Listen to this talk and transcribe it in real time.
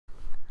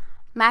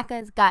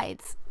Macca's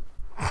Guides.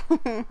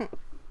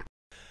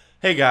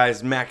 Hey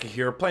guys, Macca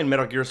here, playing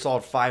Metal Gear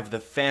Solid 5 The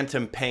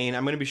Phantom Pain.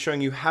 I'm going to be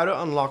showing you how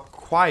to unlock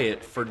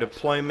Quiet for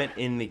deployment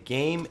in the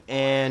game,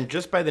 and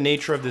just by the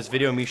nature of this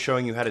video, me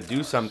showing you how to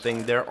do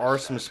something, there are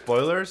some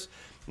spoilers.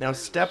 Now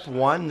step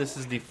 1, this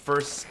is the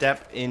first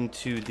step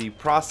into the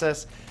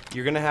process.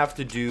 You're going to have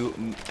to do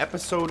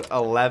episode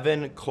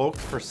 11, Cloaked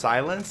for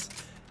Silence,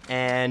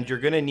 and you're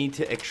going to need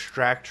to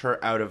extract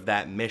her out of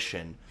that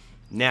mission.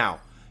 Now,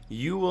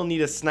 you will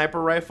need a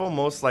sniper rifle,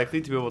 most likely,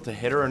 to be able to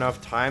hit her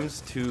enough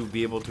times to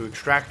be able to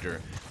extract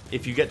her.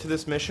 If you get to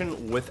this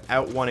mission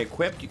without one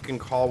equipped, you can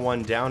call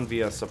one down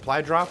via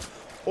supply drop,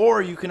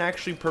 or you can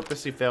actually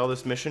purposely fail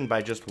this mission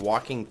by just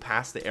walking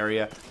past the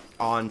area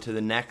on to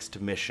the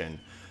next mission.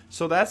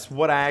 So that's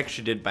what I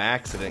actually did by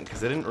accident,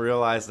 because I didn't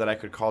realize that I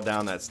could call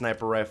down that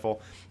sniper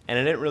rifle, and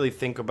I didn't really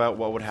think about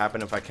what would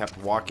happen if I kept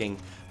walking.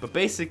 But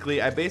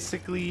I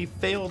basically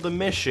failed the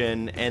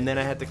mission, and then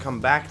I had to come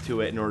back to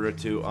it in order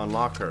to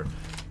unlock her.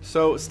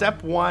 So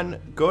step 1,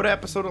 go to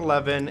episode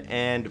 11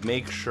 and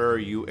make sure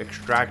you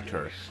extract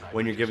her.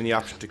 When you're given the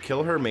option to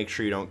kill her, make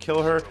sure you don't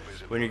kill her.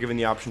 When you're given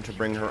the option to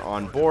bring her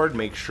on board,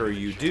 make sure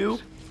you do.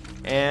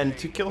 And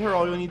to kill her,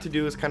 all you'll need to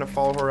do is kind of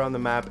follow her around the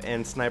map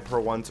and snipe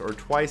her once or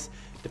twice,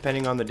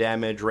 depending on the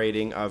damage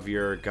rating of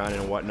your gun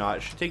and whatnot.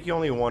 It should take you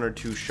only 1 or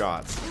 2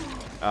 shots.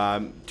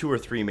 2 or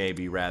 3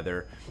 maybe,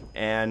 rather.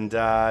 And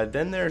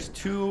then there's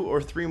 2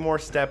 or 3 more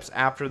steps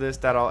after this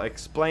that I'll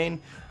explain.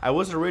 I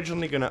was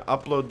originally going to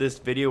upload this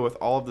video with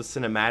all of the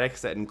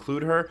cinematics that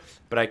include her,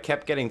 but I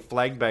kept getting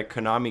flagged by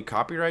Konami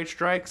copyright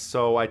strikes,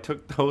 so I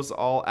took those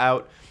all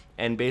out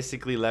and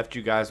basically left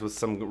you guys with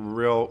some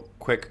real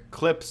quick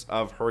clips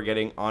of her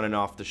getting on and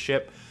off the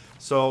ship.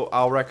 So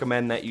I'll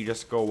recommend that you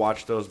just go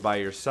watch those by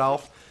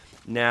yourself.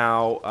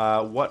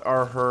 Now, what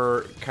are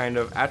her kind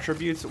of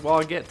attributes? Well,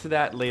 I'll get to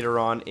that later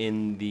on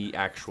in the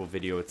actual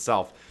video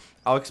itself.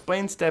 I'll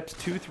explain steps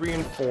 2, 3,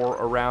 and 4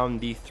 around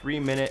the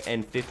 3-minute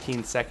and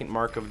 15-second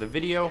mark of the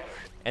video,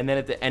 and then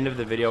at the end of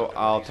the video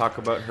I'll talk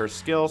about her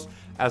skills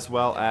as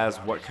well as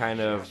what kind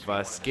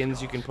of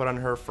skins you can put on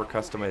her for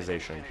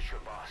customization.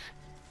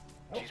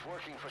 She's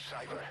working for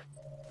Cypher.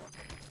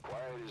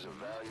 Quiet is a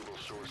valuable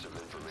source of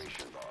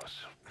information,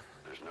 boss.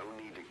 There's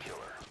no need to kill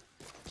her.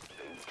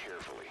 Think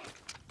carefully.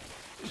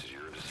 This is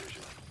your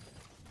decision.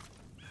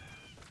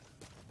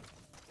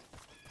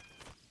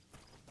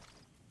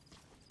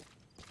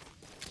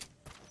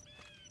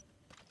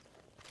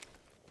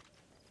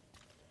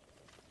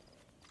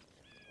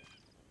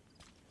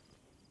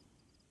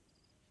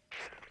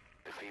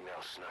 The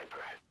female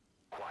sniper.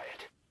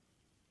 Quiet.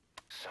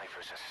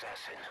 Cypher's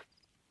assassin.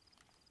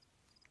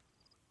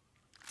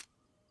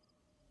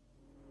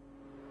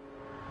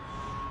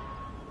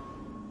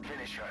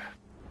 Finish her.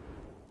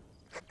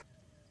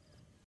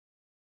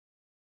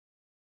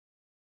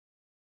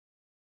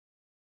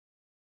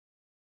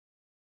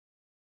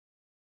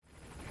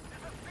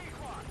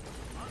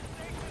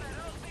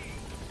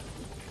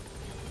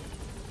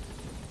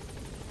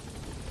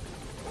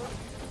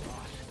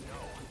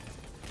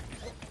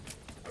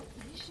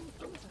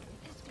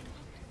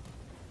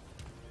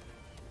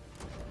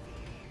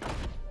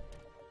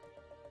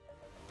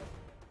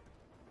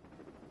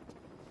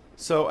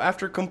 So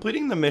after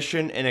completing the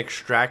mission and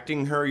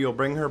extracting her, you'll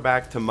bring her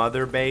back to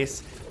Mother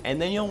Base, and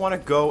then you'll want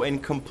to go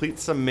and complete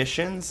some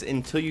missions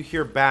until you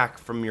hear back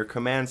from your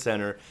command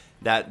center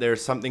that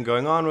there's something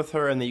going on with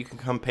her and that you can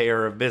come pay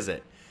her a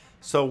visit.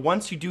 So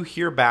once you do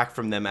hear back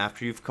from them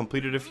after you've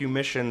completed a few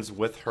missions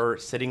with her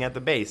sitting at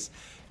the base,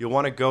 you'll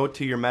want to go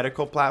to your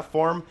medical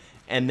platform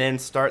and then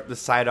start the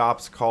side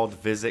ops called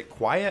Visit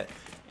Quiet.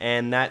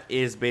 And that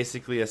is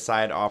basically a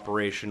side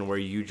operation where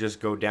you just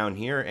go down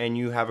here and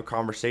you have a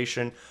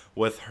conversation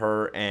with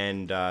her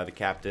and the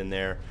captain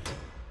there.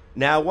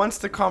 Now, once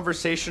the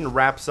conversation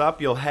wraps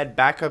up, you'll head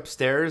back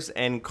upstairs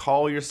and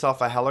call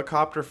yourself a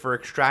helicopter for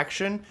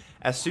extraction.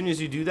 As soon as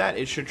you do that,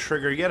 it should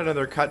trigger yet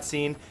another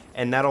cutscene,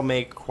 and that'll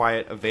make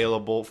Quiet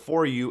available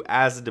for you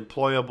as a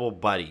deployable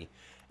buddy.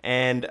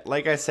 And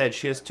like I said,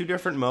 she has 2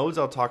 different modes.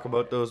 I'll talk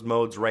about those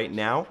modes right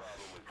now.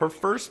 Her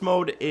first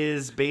mode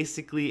is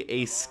basically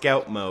a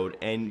scout mode,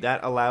 and that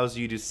allows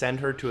you to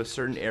send her to a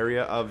certain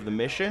area of the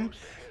mission,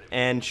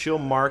 and she'll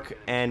mark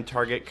and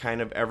target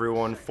kind of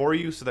everyone for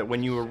you so that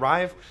when you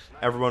arrive,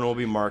 everyone will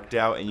be marked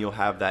out and you'll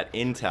have that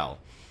intel.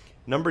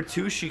 Number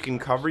 2, she can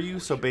cover you,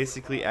 so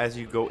basically as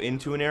you go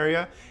into an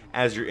area,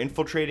 as you're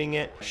infiltrating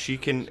it, she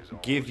can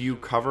give you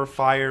cover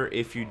fire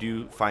if you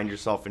do find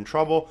yourself in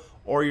trouble,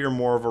 or you're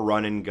more of a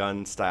run and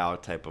gun style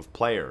type of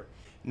player.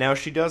 Now,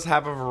 she does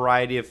have a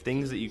variety of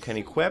things that you can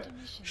equip.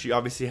 She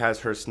obviously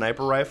has her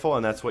sniper rifle,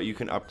 and that's what you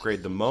can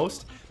upgrade the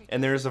most.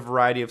 And there's a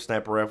variety of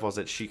sniper rifles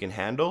that she can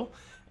handle.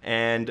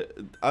 And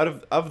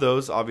out of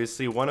those,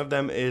 obviously, one of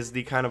them is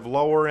the kind of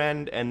lower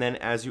end, and then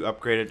as you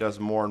upgrade it, does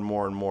more and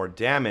more and more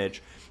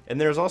damage. And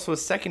there's also a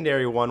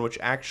secondary one which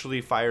actually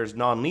fires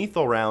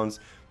non-lethal rounds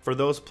for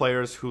those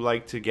players who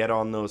like to get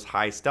on those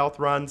high stealth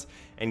runs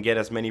and get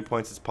as many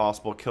points as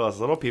possible, kill as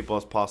little people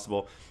as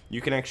possible.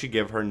 You can actually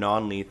give her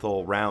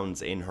non-lethal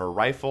rounds in her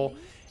rifle.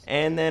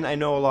 And then I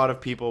know a lot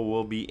of people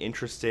will be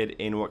interested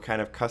in what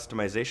kind of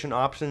customization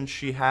options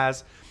she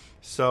has.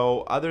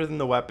 So other than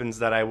the weapons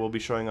that I will be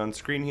showing on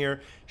screen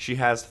here, she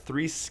has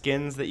 3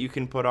 skins that you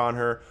can put on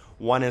her.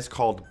 One is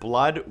called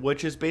Blood,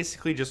 which is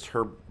basically just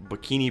her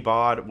bikini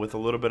bod with a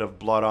little bit of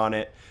blood on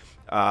it.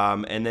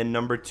 And then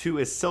number 2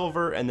 is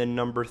Silver, and then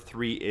number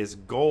 3 is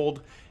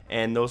Gold.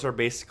 And those are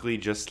basically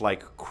just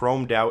like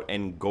chromed out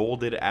and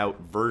golded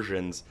out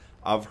versions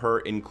of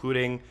her,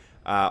 including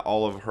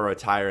all of her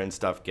attire and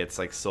stuff gets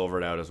like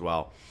silvered out as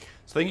well.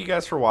 So thank you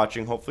guys for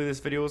watching. Hopefully this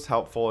video was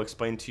helpful,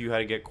 explained to you how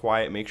to get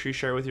quiet. Make sure you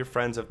share with your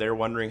friends if they're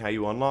wondering how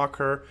you unlock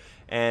her,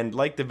 and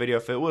like the video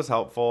if it was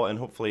helpful, and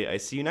hopefully I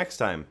see you next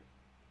time.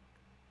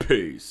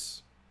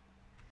 Peace.